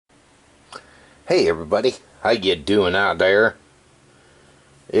Hey everybody, how you doing out there?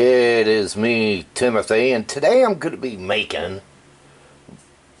 It is me, Timothy, and today I'm going to be making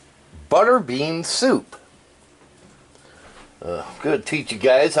butter bean soup. I'm going to teach you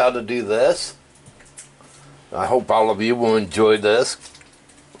guys how to do this. I hope all of you will enjoy this.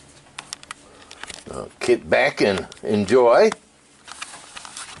 Kick back and enjoy.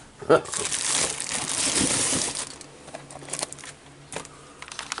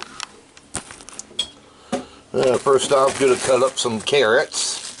 First off, going to cut up some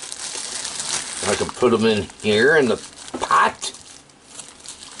carrots. I can put them in here in the pot.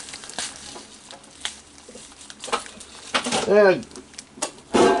 And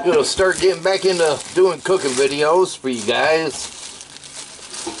I'm going to start getting back into doing cooking videos for you guys.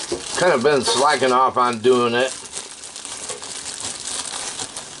 Kind of been slacking off on doing it.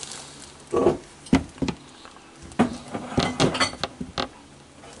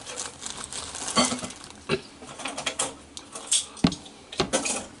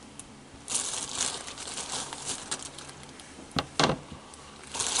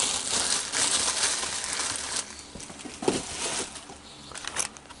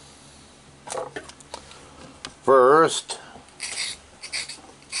 First,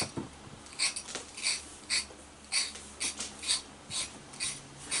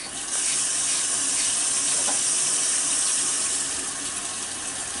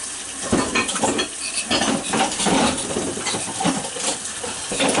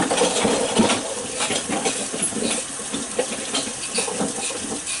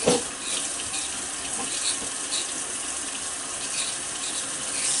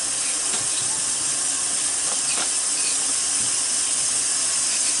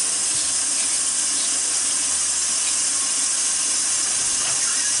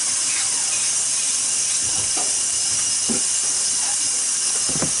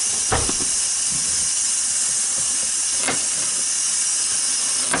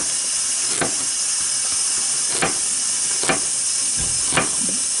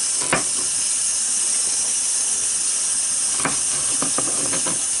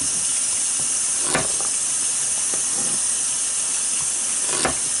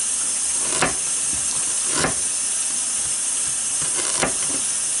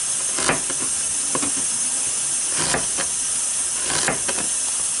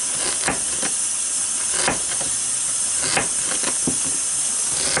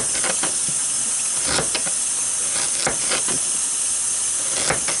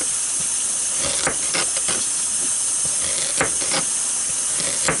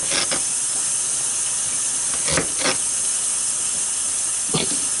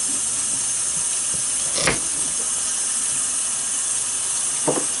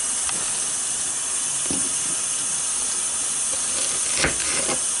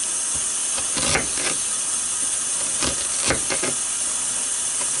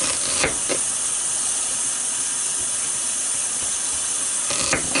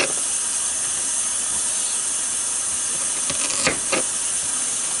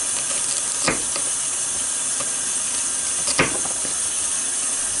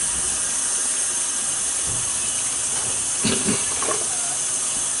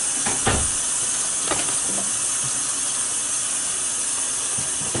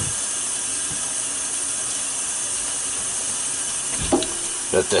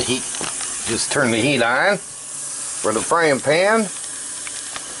 let the heat, just turn the heat on for the frying pan,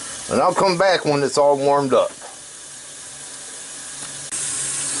 and I'll come back when it's all warmed up.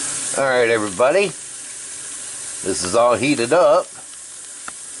 Alright everybody, this is all heated up,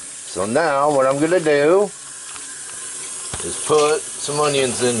 so now what I'm going to do is put some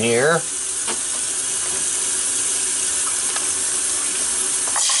onions in here.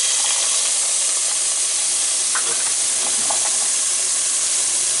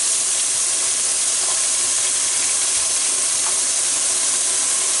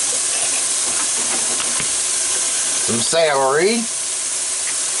 Some celery,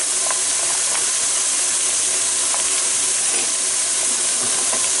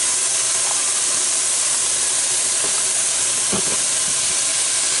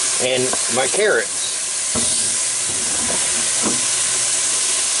 and my carrots.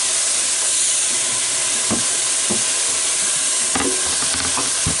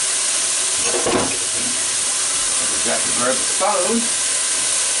 Got to grab a spoon.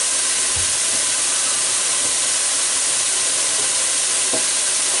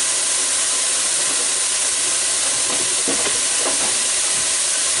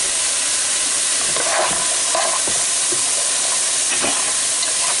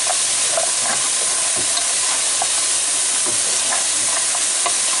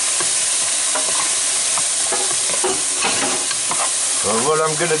 What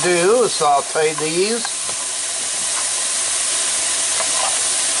I'm going to do is saute these.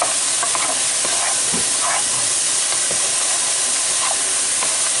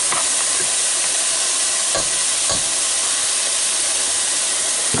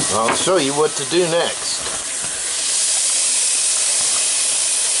 I'll show you what to do next.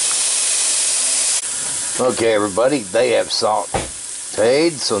 Okay, everybody, they have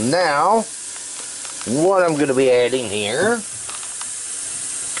sauteed. So now, what I'm going to be adding here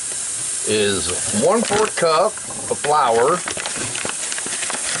is 1/4 cup of flour,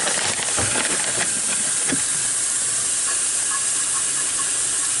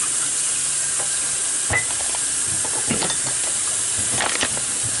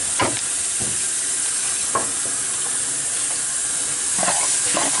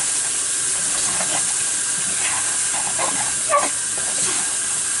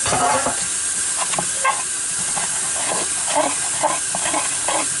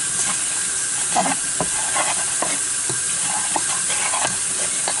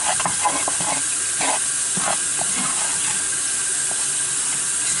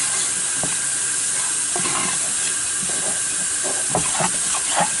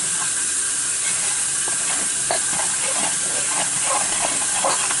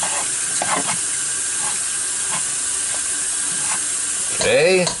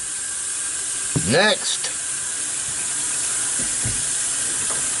 okay. Next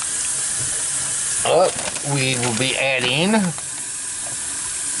up, we will be adding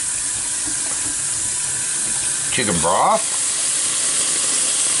chicken broth.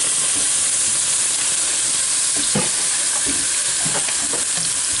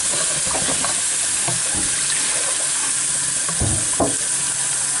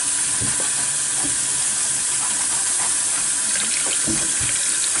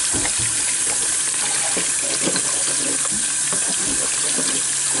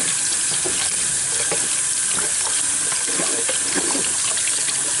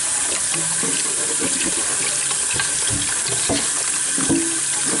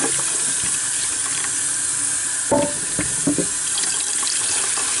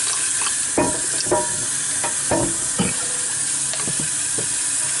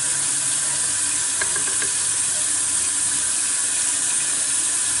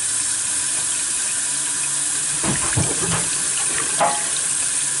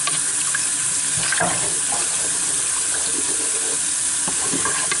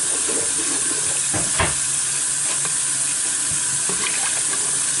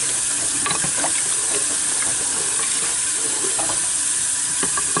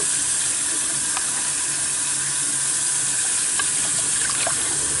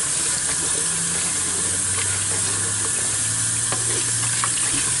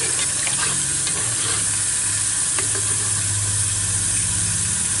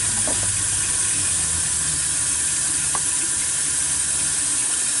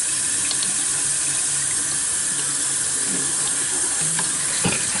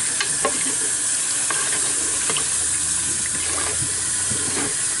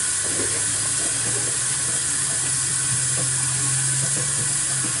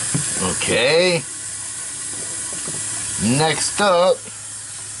 Okay, next up,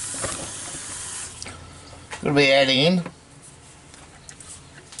 I'm going to be adding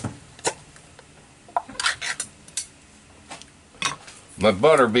my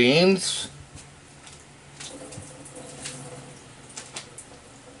butter beans.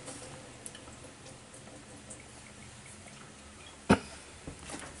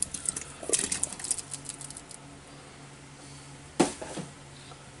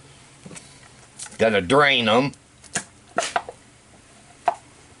 Gotta drain them.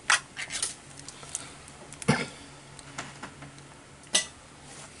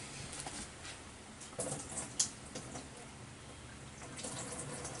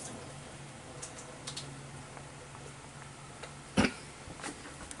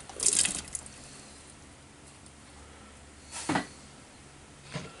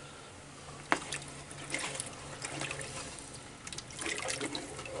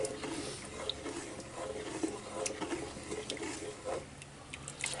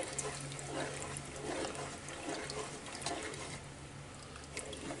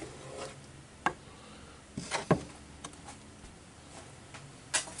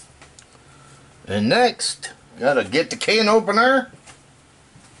 And next, gotta get the can opener.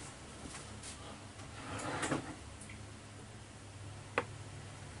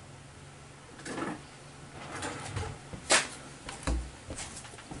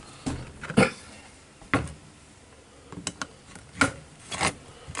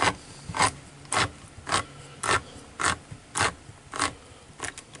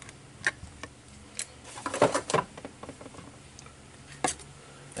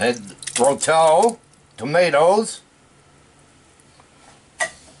 rotel tomatoes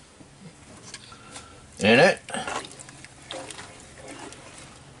in it.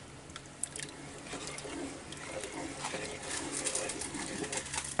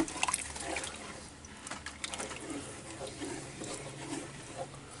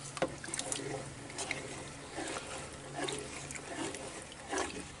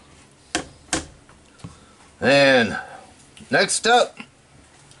 And next up,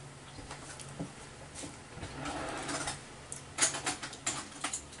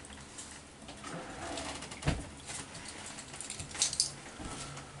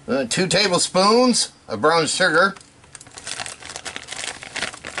 two tablespoons of brown sugar.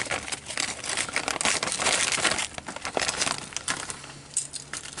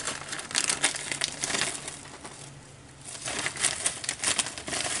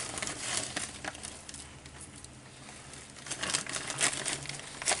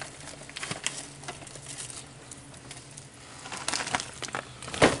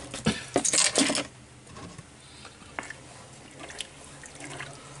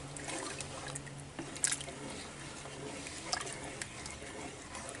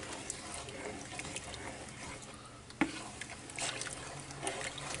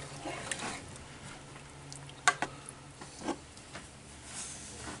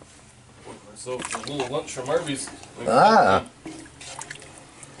 So a little lunch from Arby's. Ah.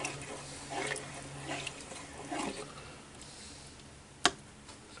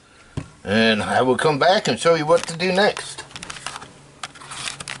 And I will come back and show you what to do next.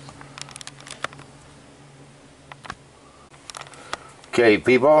 Okay,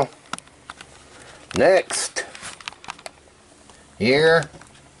 people. Next, here,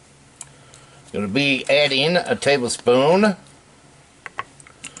 going to be adding a tablespoon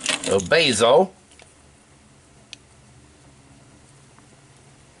of basil.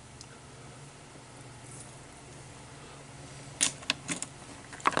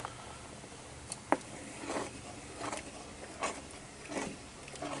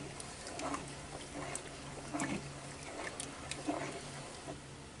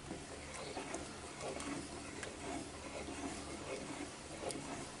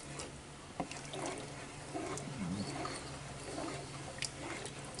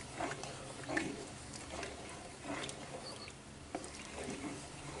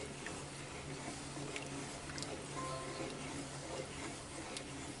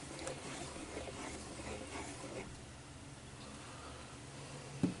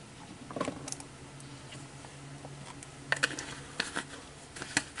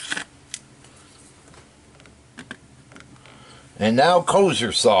 And now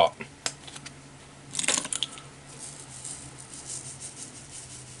kosher salt.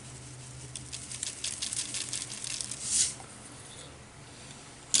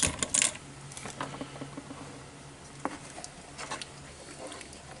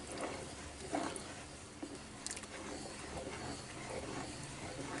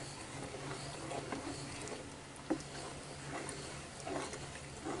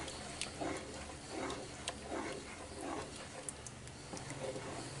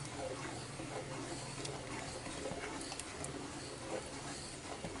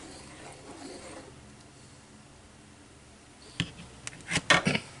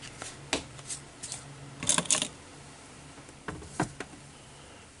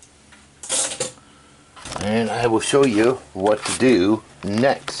 And I will show you what to do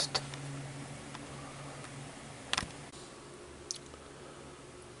next.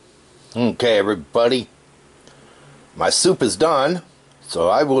 Okay, everybody, my soup is done, so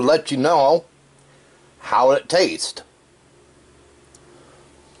I will let you know how it tastes.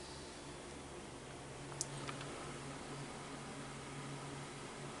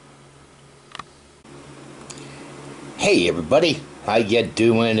 Hey everybody, how you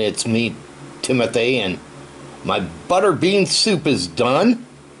doing? It's me, Timothy, and my butter bean soup is done.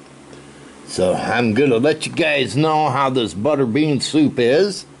 So I'm gonna let you guys know how this butter bean soup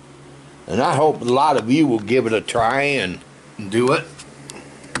is, and I hope a lot of you will give it a try and do it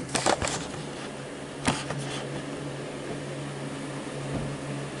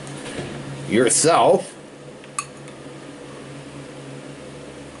yourself.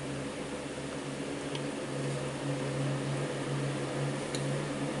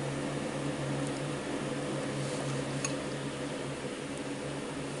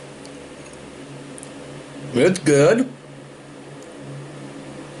 It's good.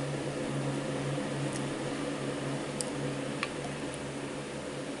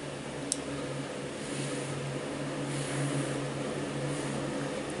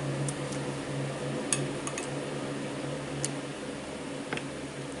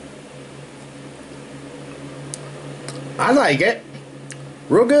 I like it.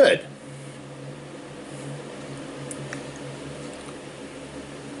 Real good.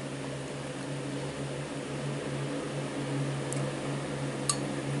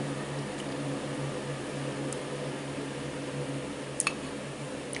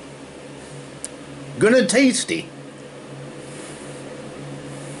 Good and tasty.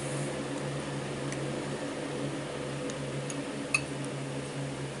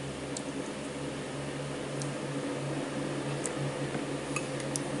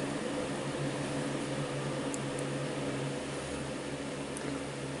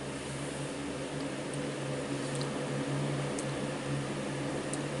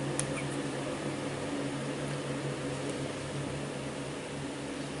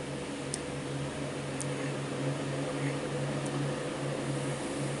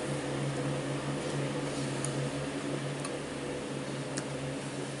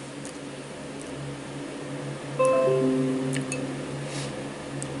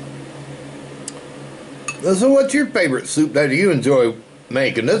 So what's your favorite soup that you enjoy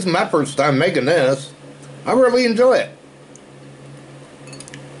making? This is my first time making this. I really enjoy it.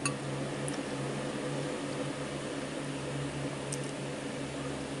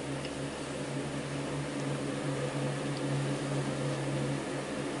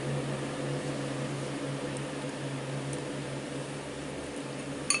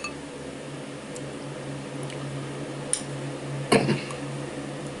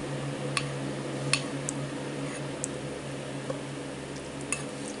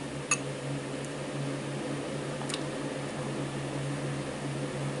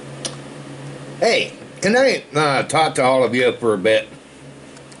 Hey, can I talk to all of you for a bit?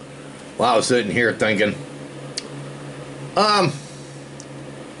 While I was sitting here thinking. Let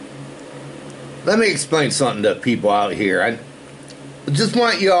me explain something to people out here. I just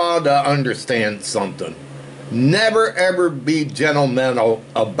want you all to understand something. Never ever be judgmental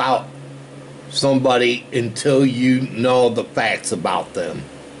about somebody until you know the facts about them.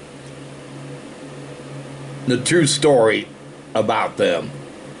 The true story about them.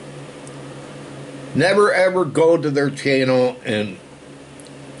 Never ever go to their channel and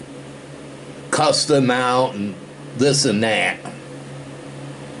cuss them out and this and that.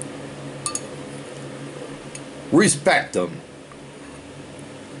 Respect them.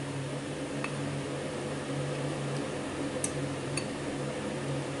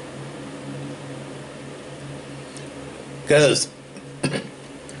 Because,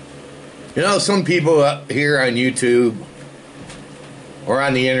 you know, some people up here on YouTube or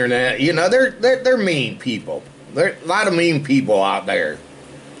on the internet, you know, they're mean people. There are a lot of mean people out there.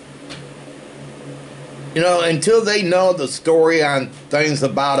 You know, until they know the story on things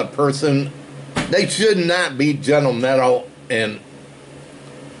about a person, they should not be judgmental and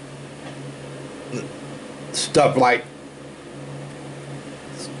stuff like,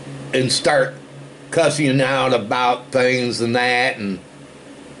 and start cussing out about things and that, and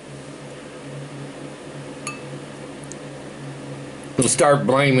start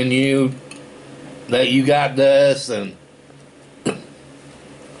blaming you that you got this, and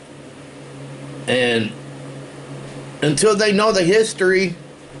until they know the history,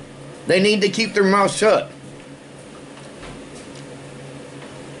 they need to keep their mouth shut.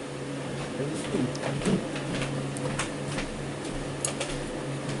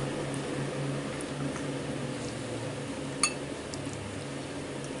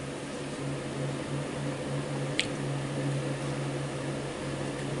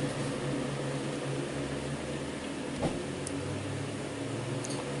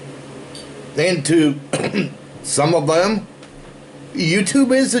 And to some of them,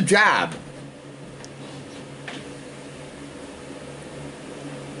 YouTube is a job.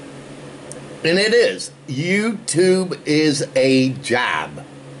 And it is. YouTube is a job.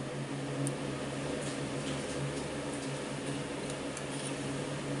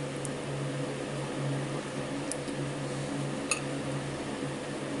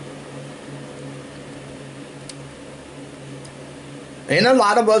 And a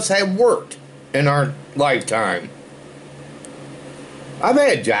lot of us have worked in our lifetime. I've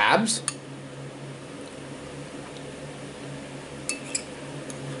had jobs.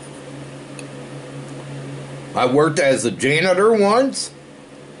 I worked as a janitor once.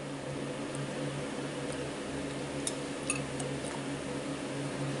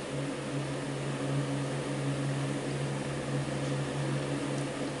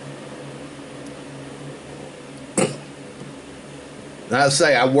 I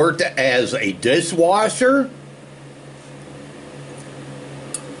say I worked as a dishwasher.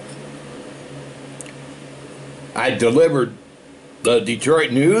 I delivered the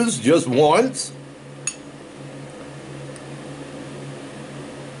Detroit News just once.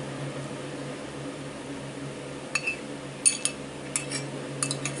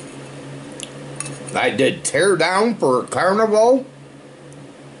 I did tear down for a carnival.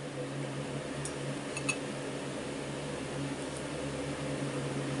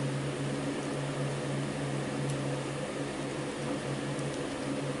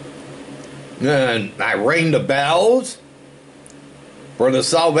 And I rang the bells for the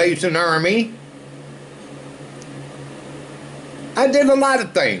Salvation Army. I did a lot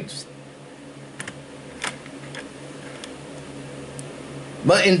of things.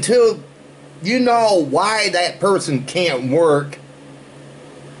 But until you know why that person can't work,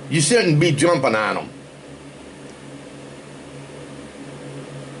 you shouldn't be jumping on them.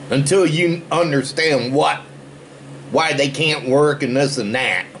 Until you understand why they can't work and this and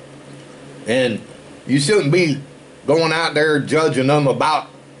that. And you shouldn't be going out there judging them about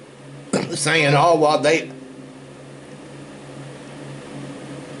saying, oh, well,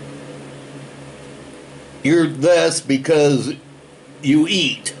 you're this because you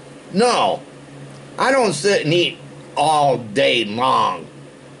eat. No, I don't sit and eat all day long.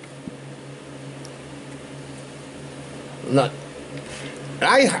 No,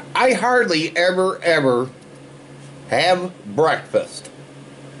 I hardly ever have breakfast.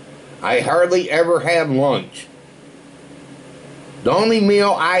 I hardly ever have lunch. The only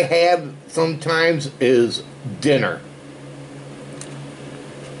meal I have sometimes is dinner.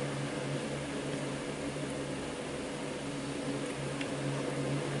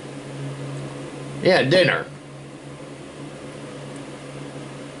 Yeah, dinner.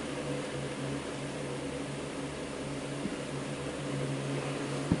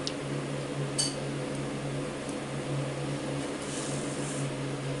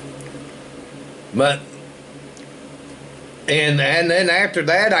 But and then after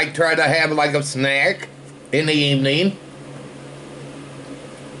that I try to have like a snack in the evening.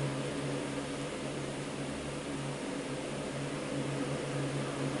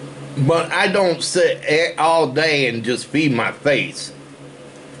 But I don't sit all day and just feed my face.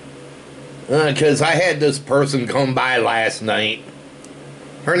 Because I had this person come by last night.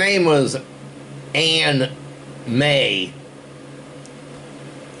 Her name was Ann May.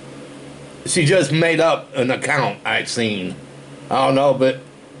 She just made up an account I'd seen. I don't know, but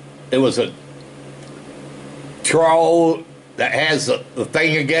it was a troll that has a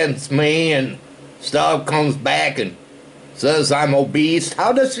thing against me and stuff, comes back and says I'm obese.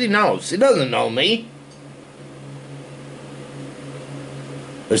 How does she know? She doesn't know me.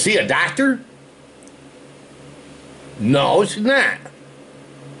 Is she a doctor? No, she's not.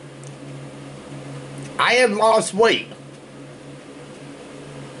 I have lost weight.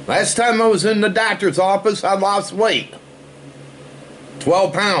 Last time I was in the doctor's office, I lost weight.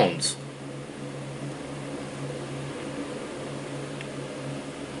 12 pounds.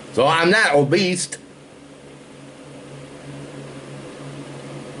 So I'm not obese.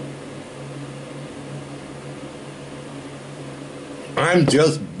 I'm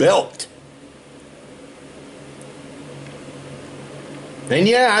just built. And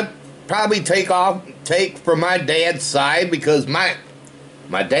yeah, I'd probably take from my dad's side because my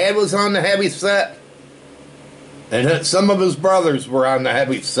dad was on the heavy set, and some of his brothers were on the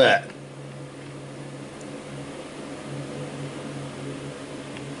heavy set.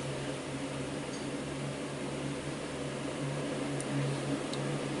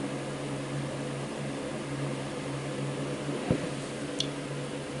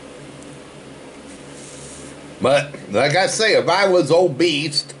 But, like I say, if I was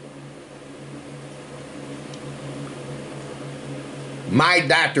obese, my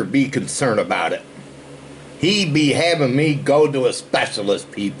doctor be concerned about it. He'd be having me go to a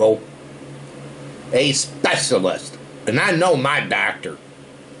specialist, people. A specialist. And I know my doctor.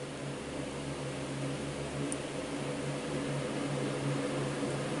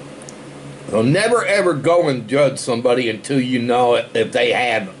 So never ever go and judge somebody until you know if they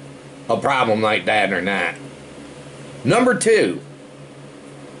have a problem like that or not. Number 2,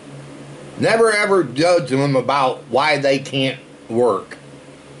 never ever judge them about why they can't work.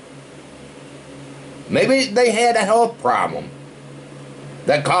 Maybe they had a health problem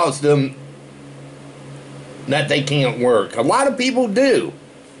that caused them that they can't work. A lot of people do.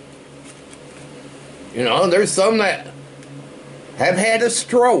 You know, there's some that have had a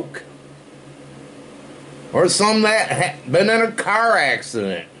stroke. Or some that have been in a car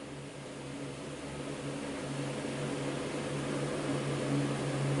accident.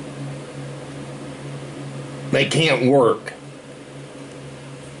 They can't work.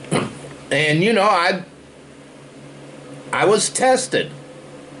 And you know, I was tested.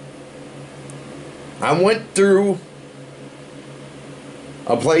 I went through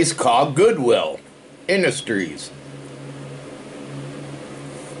a place called Goodwill Industries.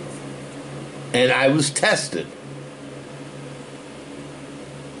 and I was tested.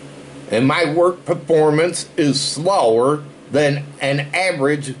 And my work performance is slower than a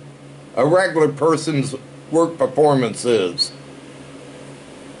regular person's work performance is.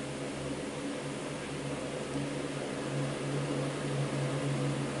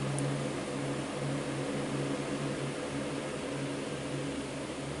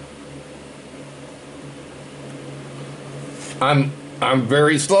 I'm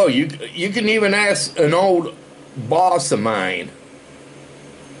very slow. You can even ask an old boss of mine.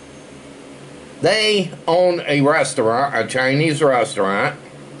 They own a restaurant, a Chinese restaurant.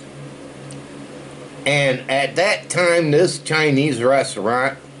 And at that time, this Chinese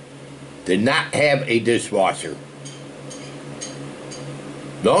restaurant did not have a dishwasher.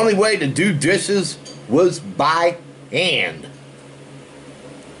 The only way to do dishes was by hand.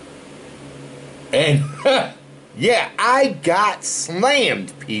 And yeah, I got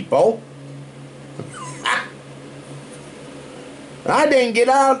slammed, people. I didn't get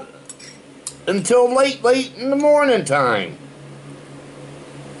out until late in the morning time.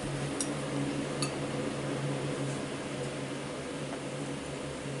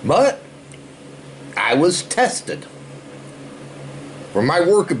 But I was tested for my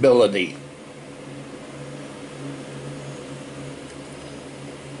workability.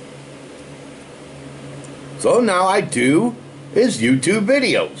 So now I do is YouTube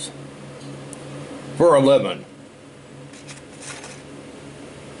videos for a living.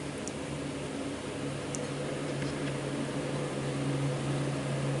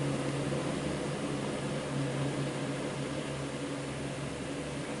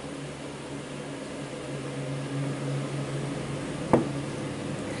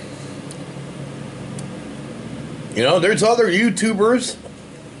 You know, there's other YouTubers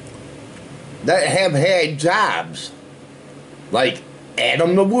that have had jobs, like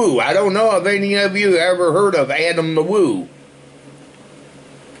Adam the Woo. I don't know if any of you ever heard of Adam the Woo.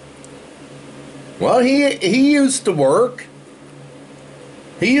 Well, he used to work.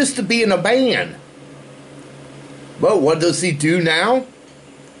 He used to be in a band. But what does he do now?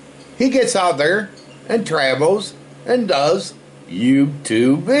 He gets out there and travels and does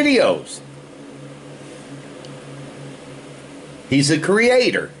YouTube videos. He's a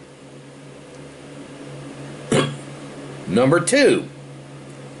creator. Number 2,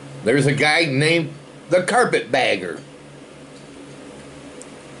 there's a guy named the Carpetbagger.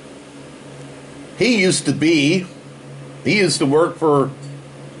 He used to work for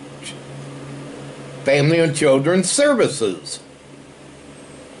Family and Children's Services.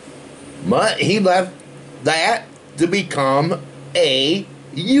 But he left that to become a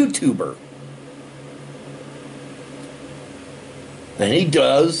YouTuber. And he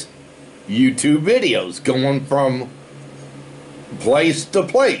does YouTube videos going from place to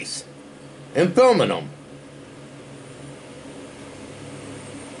place and filming them.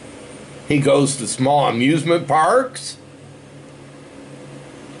 He goes to small amusement parks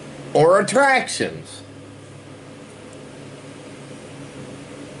or attractions.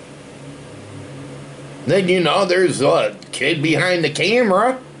 Then, you know, there's a kid behind the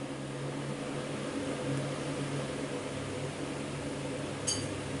camera.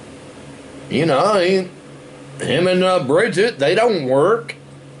 You know, him and Bridget, they don't work.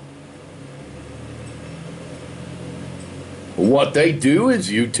 What they do is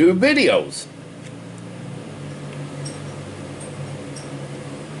YouTube videos.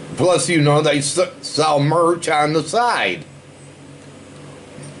 Plus, you know, they sell merch on the side.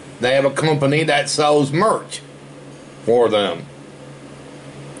 They have a company that sells merch for them.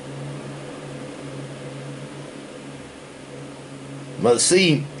 But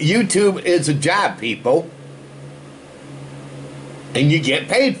see, YouTube is a job, people. And you get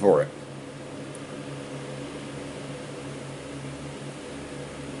paid for it.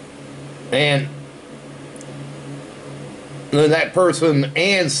 And that person,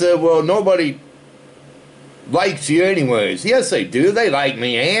 Ann, said, well, nobody likes you anyways. Yes, they do. They like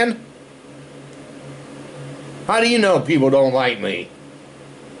me, Ann. How do you know people don't like me?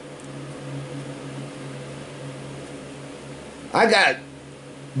 I got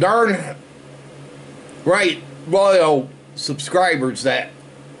darn right loyal subscribers that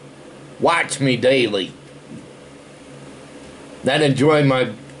watch me daily, that enjoy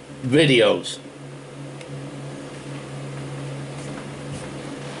my videos.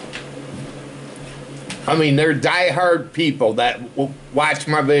 I mean, they're diehard people that will watch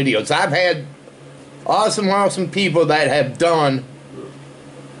my videos. I've had awesome people that have done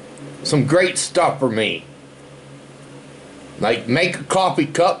some great stuff for me. Like make a coffee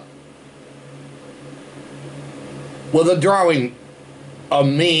cup with a drawing of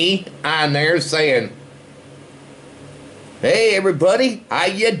me on there saying, "Hey everybody, how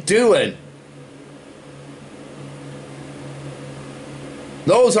you doing?"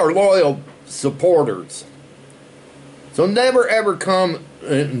 Those are loyal supporters. So never ever come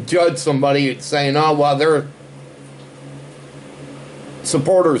and judge somebody saying, "Oh, well, their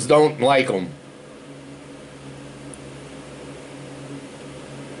supporters don't like them."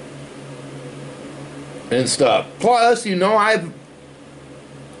 And stuff. Plus, you know,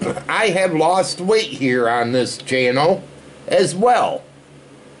 I have lost weight here on this channel as well.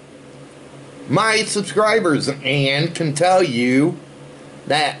 My subscribers and can tell you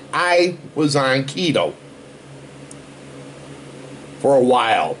that I was on keto for a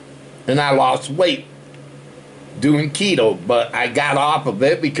while, and I lost weight doing keto, but I got off of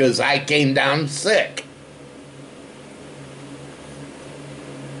it because I came down sick.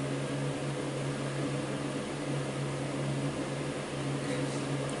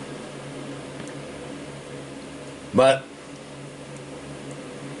 But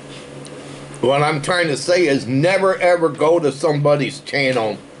what I'm trying to say is never ever go to somebody's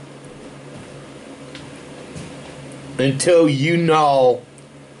channel until you know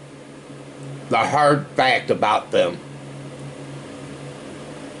the hard fact about them.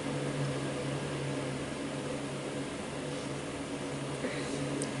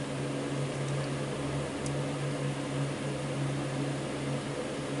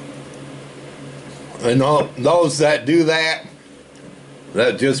 And those that do that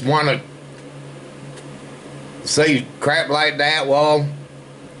just want to say crap like that, well,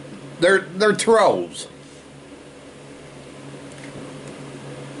 they're trolls.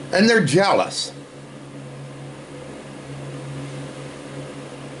 And they're jealous.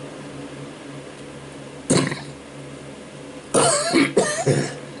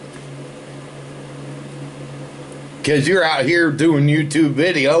 Because you're out here doing YouTube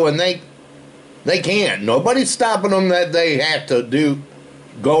video and they can't. Nobody's stopping them that they have to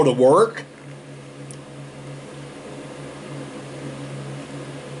go to work.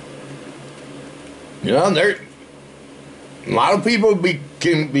 You know, a lot of people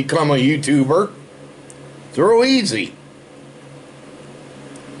can become a YouTuber. It's real easy.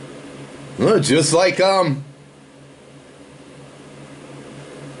 Well, just like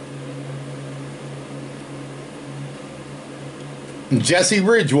Jesse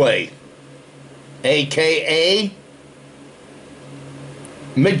Ridgway, aka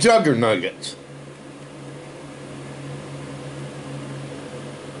McJuggernuggets.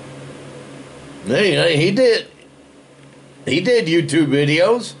 He did YouTube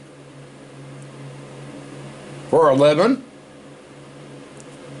videos for a living.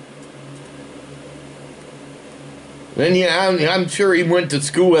 And yeah, I'm sure he went to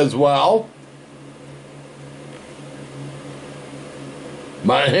school as well.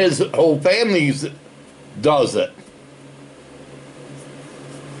 But his whole family does it.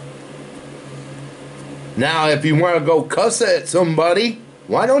 Now, if you want to go cuss at somebody,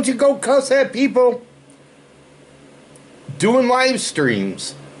 why don't you go cuss at people doing live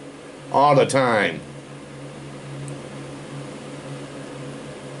streams all the time?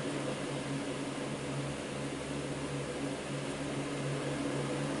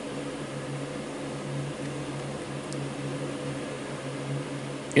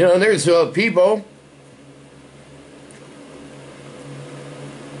 You know, there's people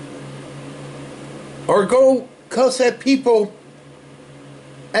or go cuss at people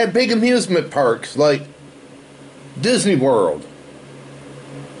at big amusement parks like Disney World.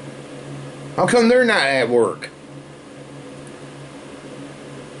 How come they're not at work?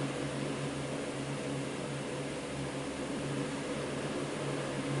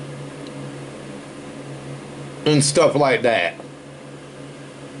 And stuff like that.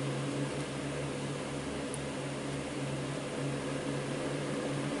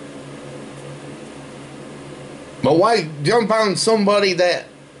 But why jump on somebody that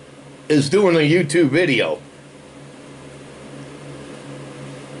is doing a YouTube video?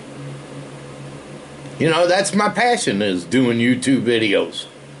 You know, that's my passion, is doing YouTube videos.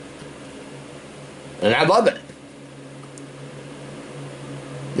 And I love it.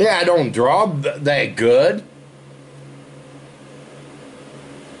 Yeah, I don't draw that good.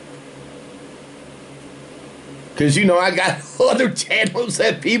 Because, you know, I got other channels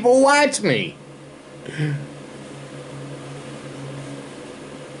that people watch me.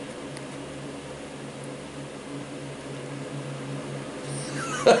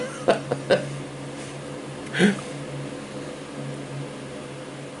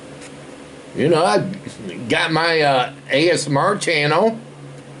 You know, I got my ASMR channel.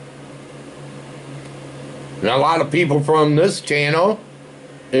 And a lot of people from this channel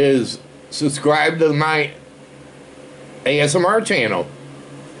is subscribe to my ASMR channel.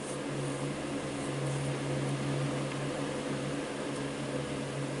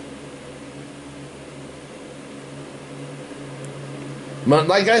 But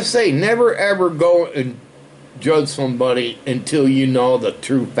like I say, never ever go and judge somebody until you know the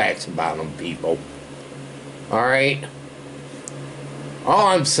true facts about them, people. Alright? All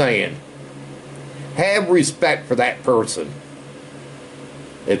I'm saying, have respect for that person.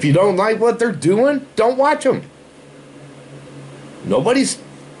 If you don't like what they're doing, don't watch them. Nobody's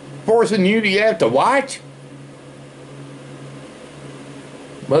forcing you to have to watch.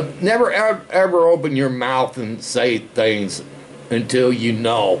 But never ever open your mouth and say things until you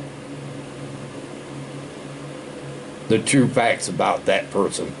know the true facts about that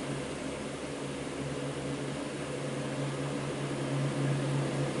person.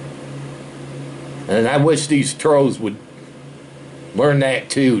 And I wish these trolls would learn that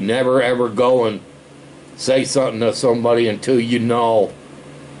too. Never ever go and say something to somebody until you know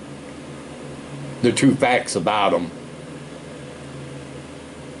the true facts about them.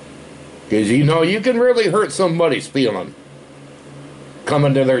 Because you know, you can really hurt somebody's feeling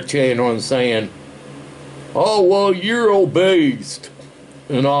coming to their channel and saying, oh, well, you're obese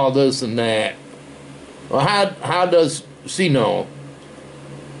and all this and that. Well, how does she know?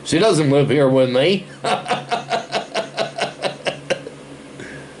 She doesn't live here with me.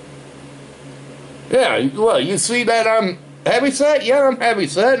 Yeah, well, you see that I'm heavyset? Yeah, I'm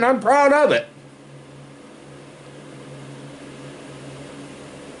heavyset, and I'm proud of it.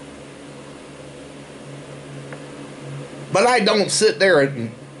 But I don't sit there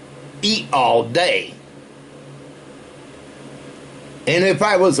and eat all day. And if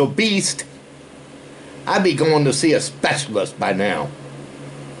I was obese, I'd be going to see a specialist by now.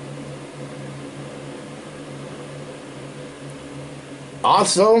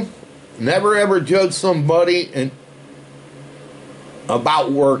 Also, never ever judge somebody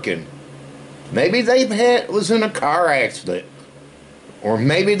about working. Maybe they was in a car accident, or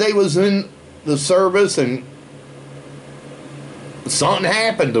maybe they was in the service and something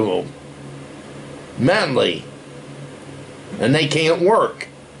happened to them mentally, and they can't work.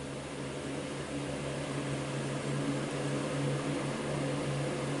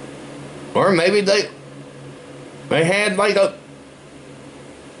 Or maybe they had like a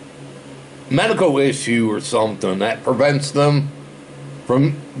medical issue or something that prevents them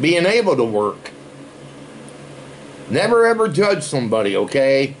from being able to work. Never ever judge somebody,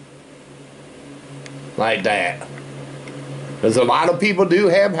 okay? Like that. Because a lot of people do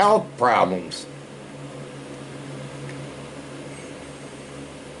have health problems.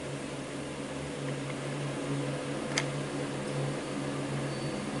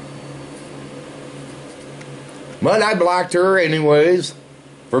 But I blocked her anyways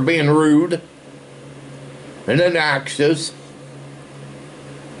for being rude and obnoxious.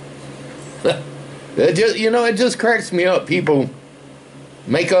 It just, you know, it just cracks me up. People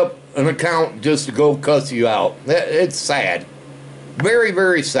make up an account just to go cuss you out. It's sad. Very,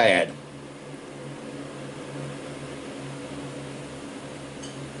 very sad.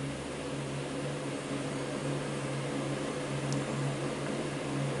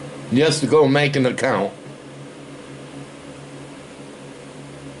 Just to go make an account.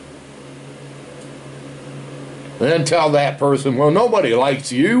 And then tell that person, well, nobody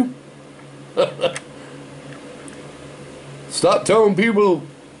likes you. Stop telling people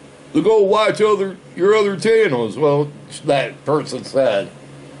to go watch your other channels. Well, that person said.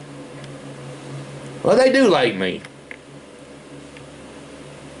 Well, they do like me.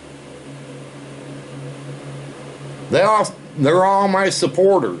 They're all my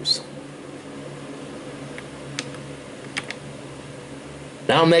supporters.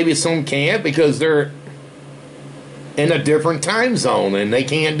 Now maybe some can't because they're in a different time zone and they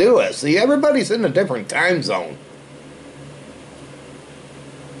can't do it. See, everybody's in a different time zone.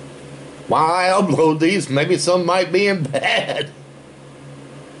 While I upload these, maybe some might be in bed.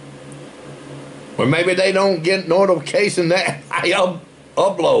 Or maybe they don't get notification that I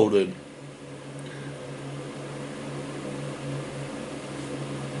uploaded.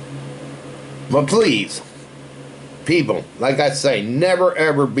 But please, people, like I say, never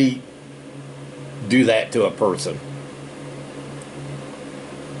ever do that to a person.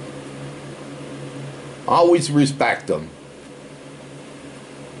 Always respect them.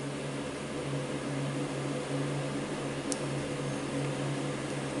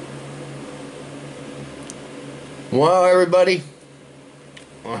 Well, everybody,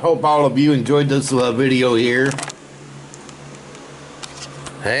 I hope all of you enjoyed this video here.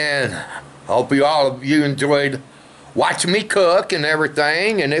 And hope all of you enjoyed watching me cook and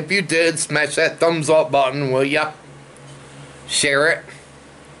everything. And if you did, smash that thumbs up button, will ya? Share it.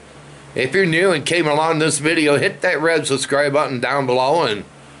 If you're new and came along this video, hit that red subscribe button down below and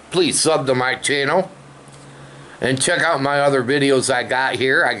please sub to my channel. And check out my other videos I got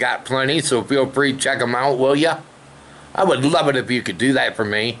here. I got plenty, so feel free to check them out, will ya? I would love it if you could do that for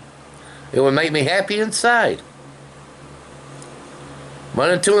me. It would make me happy inside. But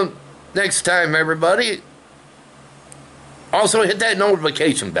until next time, everybody, also hit that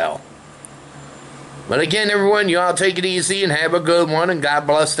notification bell. But again, everyone, you all take it easy and have a good one, and God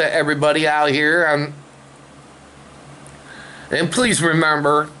bless to everybody out here. And please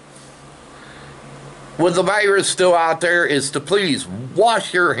remember, with the virus still out there, is to please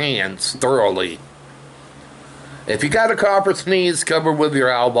wash your hands thoroughly. If you got a cough or sneeze, cover with your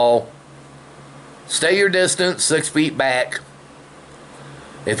elbow. Stay your distance, 6 feet back.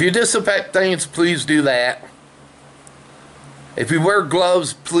 If you disinfect things, please do that. If you wear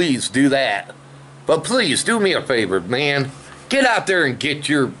gloves, please do that. But please, do me a favor, man. Get out there and get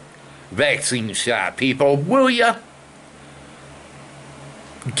your vaccine shot, people, will ya?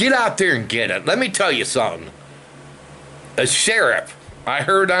 Get out there and get it. Let me tell you something. A sheriff, I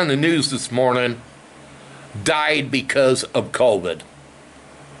heard on the news this morning, died because of COVID.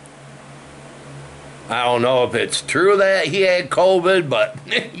 I don't know if it's true that he had COVID, but,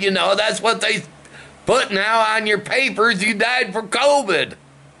 you know, that's what they put now on your papers. You died for COVID.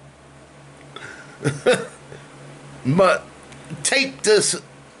 But take this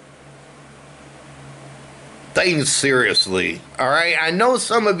thing seriously, all right? I know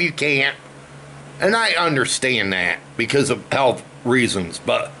some of you can't, and I understand that because of health reasons,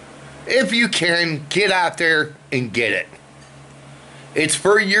 but if you can, get out there and get it. It's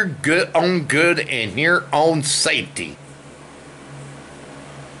for your own good and your own safety.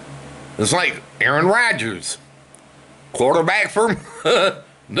 It's like Aaron Rodgers, quarterback for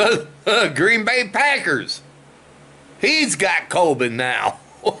the Green Bay Packers. He's got COVID now.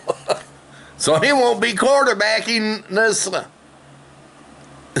 So he won't be quarterbacking this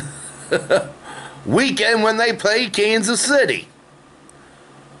weekend when they play Kansas City.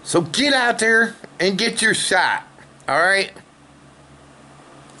 So get out there and get your shot, all right?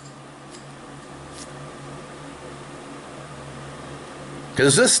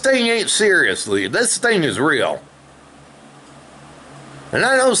 Because this thing ain't seriously. This thing is real. And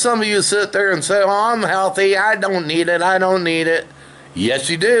I know some of you sit there and say, oh, I'm healthy. I don't need it. I don't need it. Yes,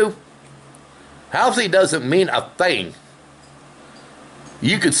 you do. Healthy doesn't mean a thing.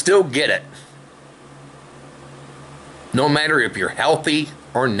 You could still get it. No matter if you're healthy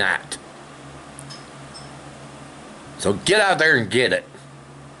or not. So get out there and get it.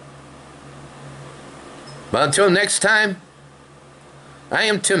 But until next time, I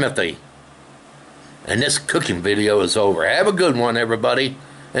am Timothy, and this cooking video is over. Have a good one, everybody,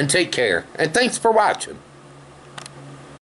 and take care. And thanks for watching.